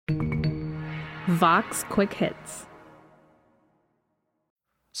Vox Quick Hits.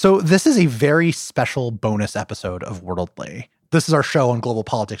 So this is a very special bonus episode of Worldly. This is our show on global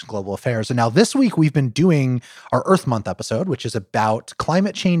politics and global affairs. And now this week we've been doing our Earth Month episode, which is about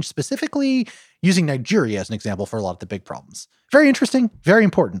climate change, specifically using Nigeria as an example for a lot of the big problems. Very interesting, very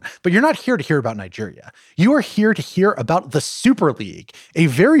important. But you're not here to hear about Nigeria. You are here to hear about the Super League, a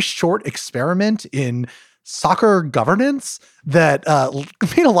very short experiment in soccer governance that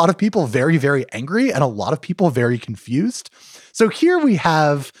made a lot of people very, very angry and a lot of people very confused. So here we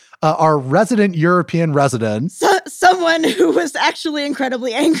have our resident European resident. Someone who was actually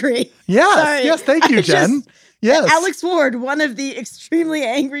incredibly angry. Yes, thank you, Jen. Yes. Alex Ward, one of the extremely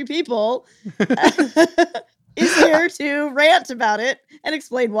angry people, is here to rant about it and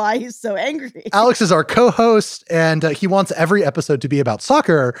explain why he's so angry. Alex is our co-host, and he wants every episode to be about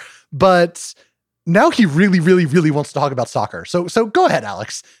soccer, but now he really, really, really wants to talk about soccer. So go ahead,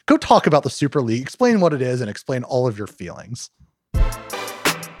 Alex. Go talk about the Super League. Explain what it is and explain all of your feelings.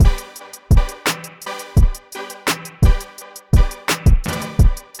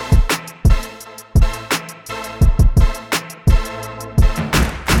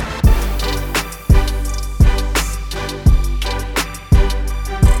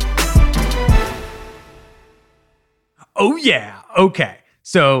 Oh, yeah. Okay.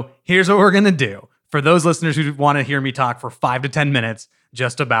 So here's what we're going to do. For those listeners who want to hear me talk for 5 to 10 minutes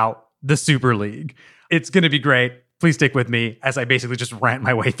just about the Super League, it's going to be great. Please stick with me as I basically just rant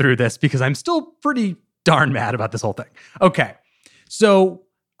my way through this because I'm still pretty darn mad about this whole thing. Okay. So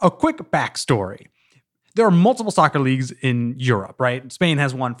a quick backstory. There are multiple soccer leagues in Europe, right? Spain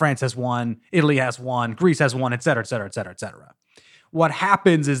has one, France has one, Italy has one, Greece has one, et cetera, et cetera, et cetera, et cetera. What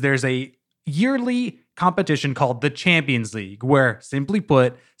happens is there's a yearly competition called the Champions League, where, simply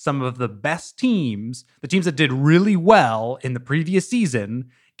put, some of the best teams, the teams that did really well in the previous season,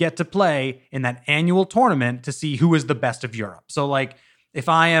 get to play in that annual tournament to see who is the best of Europe. So, like, if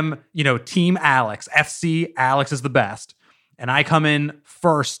I am, Team Alex, FC Alex is the best, and I come in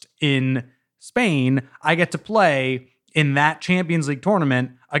first in Spain, I get to play in that Champions League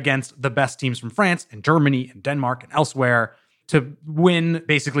tournament against the best teams from France and Germany and Denmark and elsewhere to win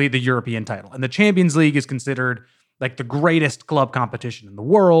basically the European title. And the Champions League is considered like the greatest club competition in the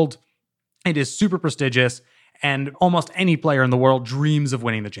world. It is super prestigious, and almost any player in the world dreams of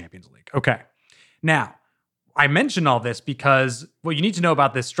winning the Champions League. Okay. Now, I mention all this because what you need to know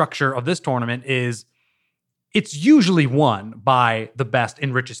about this structure of this tournament is it's usually won by the best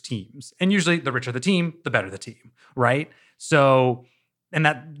and richest teams. And usually the richer the team, the better the team, right? So, and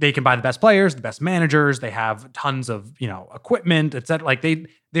that they can buy the best players, the best managers, they have tons of, equipment, et cetera. Like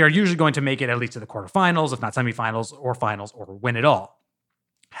they are usually going to make it at least to the quarterfinals, if not semifinals or finals, or win it all.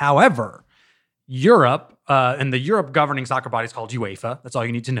 However, Europe, and the Europe governing soccer body is called UEFA. That's all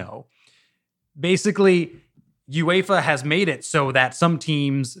you need to know. Basically, UEFA has made it so that some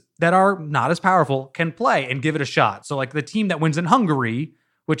teams that are not as powerful can play and give it a shot. So like the team that wins in Hungary,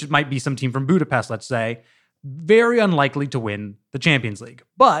 which might be some team from Budapest, let's say, very unlikely to win the Champions League.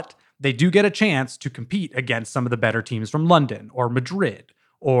 But they do get a chance to compete against some of the better teams from London or Madrid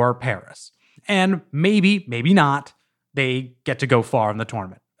or Paris. And maybe not, they get to go far in the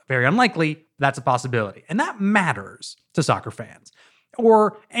tournament. Very unlikely, that's a possibility. And that matters to soccer fans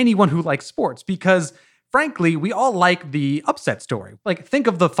or anyone who likes sports because, frankly, we all like the upset story. Like, think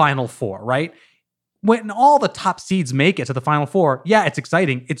of the Final Four, right? When all the top seeds make it to the Final Four, yeah, it's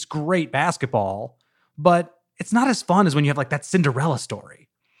exciting. It's great basketball, but it's not as fun as when you have like that Cinderella story.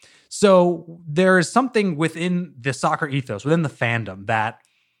 So there is something within the soccer ethos, within the fandom, that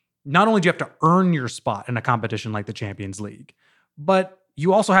not only do you have to earn your spot in a competition like the Champions League, but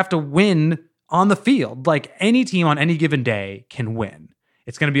you also have to win on the field. Like any team on any given day can win.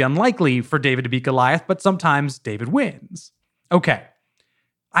 It's going to be unlikely for David to beat Goliath, but sometimes David wins. Okay.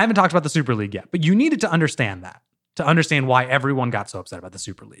 I haven't talked about the Super League yet, but you needed to understand that, to understand why everyone got so upset about the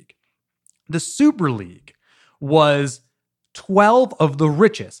Super League. The Super League was 12 of the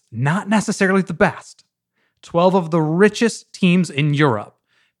richest, not necessarily the best, 12 of the richest teams in Europe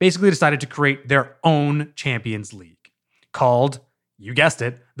basically decided to create their own Champions League called, you guessed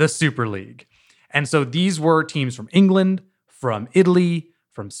it, the Super League. And so these were teams from England, from Italy,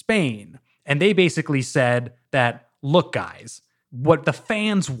 from Spain. And they basically said that, look, guys, what the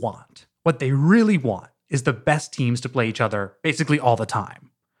fans want, what they really want, is the best teams to play each other basically all the time,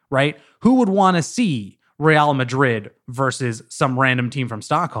 right? Who would want to see Real Madrid versus some random team from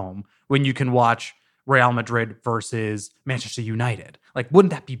Stockholm when you can watch Real Madrid versus Manchester United? Like,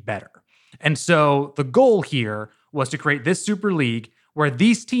 wouldn't that be better? And so the goal here was to create this Super League where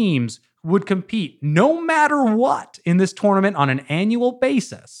these teams would compete no matter what in this tournament on an annual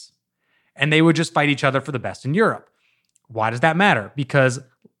basis. And they would just fight each other for the best in Europe. Why does that matter? Because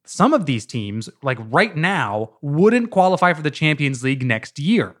some of these teams, like right now, wouldn't qualify for the Champions League next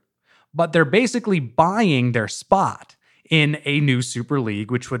year. But they're basically buying their spot in a new Super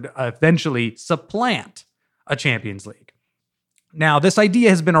League, which would eventually supplant a Champions League. Now, this idea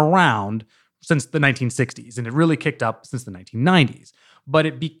has been around since the 1960s, and it really kicked up since the 1990s. But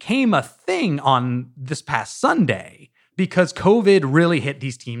it became a thing on this past Sunday because COVID really hit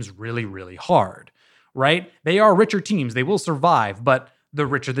these teams really, really hard, right? They are richer teams. They will survive, but the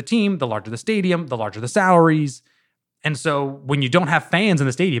richer the team, the larger the stadium, the larger the salaries. And so when you don't have fans in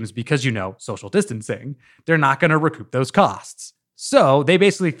the stadiums because, social distancing, they're not going to recoup those costs. So they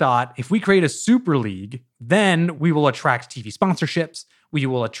basically thought, if we create a Super League, then we will attract TV sponsorships, we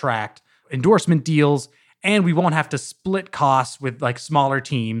will attract endorsement deals, and we won't have to split costs with like smaller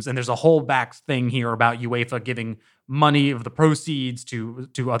teams. And there's a whole back thing here about UEFA giving money of the proceeds to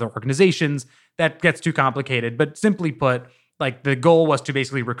other organizations. That gets too complicated. But simply put, like the goal was to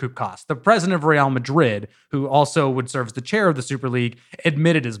basically recoup costs. The president of Real Madrid, who also would serve as the chair of the Super League,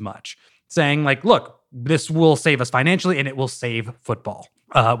 admitted as much, saying like, look, this will save us financially and it will save football,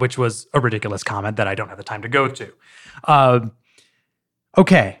 which was a ridiculous comment that I don't have the time to go to.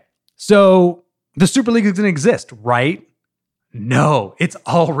 Okay, so the Super League doesn't exist, right? No, it's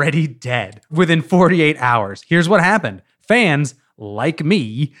already dead within 48 hours. Here's what happened. Fans, like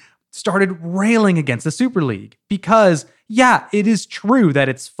me, started railing against the Super League because, yeah, it is true that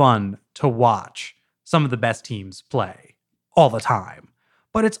it's fun to watch some of the best teams play all the time.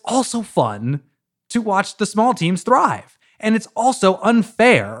 But it's also fun to watch the small teams thrive. And it's also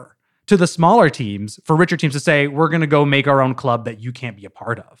unfair to the smaller teams, for richer teams to say, we're going to go make our own club that you can't be a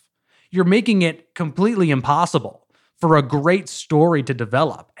part of. You're making it completely impossible for a great story to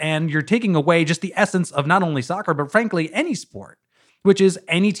develop. And you're taking away just the essence of not only soccer, but frankly, any sport, which is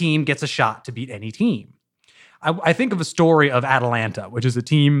any team gets a shot to beat any team. I think of a story of Atalanta, which is a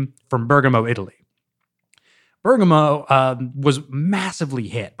team from Bergamo, Italy. Bergamo was massively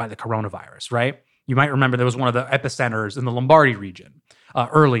hit by the coronavirus, right? You might remember there was one of the epicenters in the Lombardy region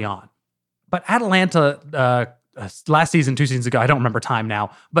early on. But Atalanta, last season, 2 seasons ago, I don't remember time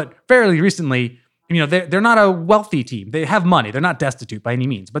now, but fairly recently, they're not a wealthy team. They have money. They're not destitute by any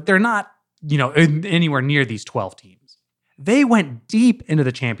means, but they're not, anywhere near these 12 teams. They went deep into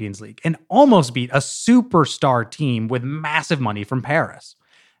the Champions League and almost beat a superstar team with massive money from Paris.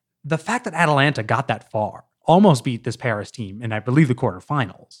 The fact that Atalanta got that far, almost beat this Paris team in, I believe, the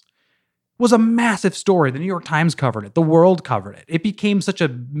quarterfinals, was a massive story. The New York Times covered it. The world covered it. It became such a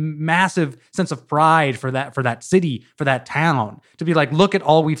massive sense of pride for that city, for that town, to be like, look at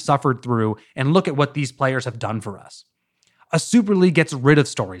all we've suffered through and look at what these players have done for us. A Super League gets rid of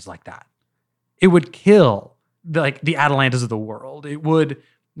stories like that. It would kill the Atalantas of the world. It would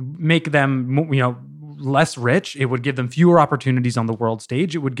make them, less rich. It would give them fewer opportunities on the world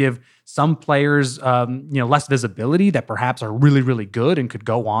stage. It would give some players, less visibility that perhaps are really, really good and could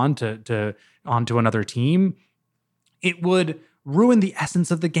go on onto another team. It would ruin the essence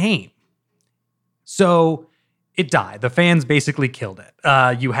of the game. So it died. The fans basically killed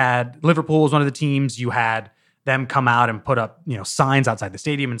it. You had Liverpool was one of the teams. You had them come out and put up, signs outside the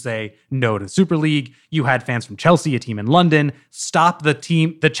stadium and say no to the Super League. You had fans from Chelsea, a team in London, stop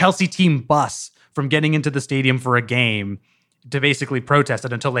the Chelsea team bus from getting into the stadium for a game to basically protest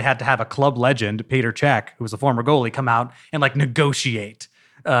it until they had to have a club legend, Petr Cech, who was a former goalie, come out and negotiate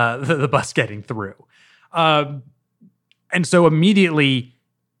the bus getting through. And so immediately,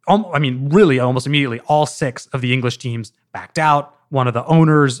 almost immediately, all 6 of the English teams backed out. One of the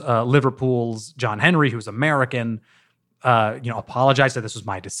owners, Liverpool's John Henry, who's American, apologized, said this was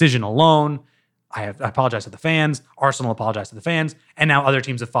my decision alone. I apologize to the fans. Arsenal apologized to the fans. And now other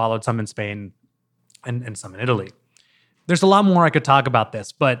teams have followed, some in Spain and some in Italy. There's a lot more I could talk about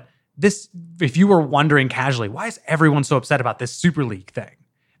this, but this, if you were wondering casually, why is everyone so upset about this Super League thing?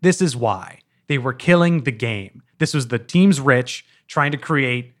 This is why. They were killing the game. This was the teams rich trying to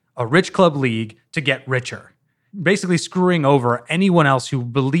create a rich club league to get richer. Basically screwing over anyone else who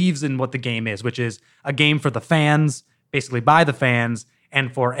believes in what the game is, which is a game for the fans, basically by the fans,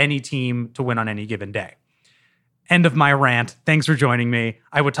 and for any team to win on any given day. End of my rant. Thanks for joining me.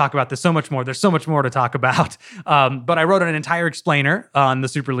 I would talk about this so much more. There's so much more to talk about. But I wrote an entire explainer on the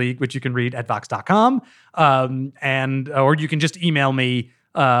Super League, which you can read at Vox.com. Or you can just email me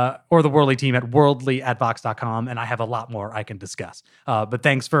or the Worldly team at worldly@vox.com, and I have a lot more I can discuss. But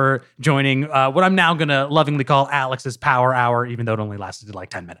thanks for joining what I'm now going to lovingly call Alex's Power Hour, even though it only lasted like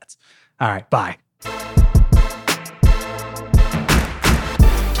 10 minutes. All right, bye.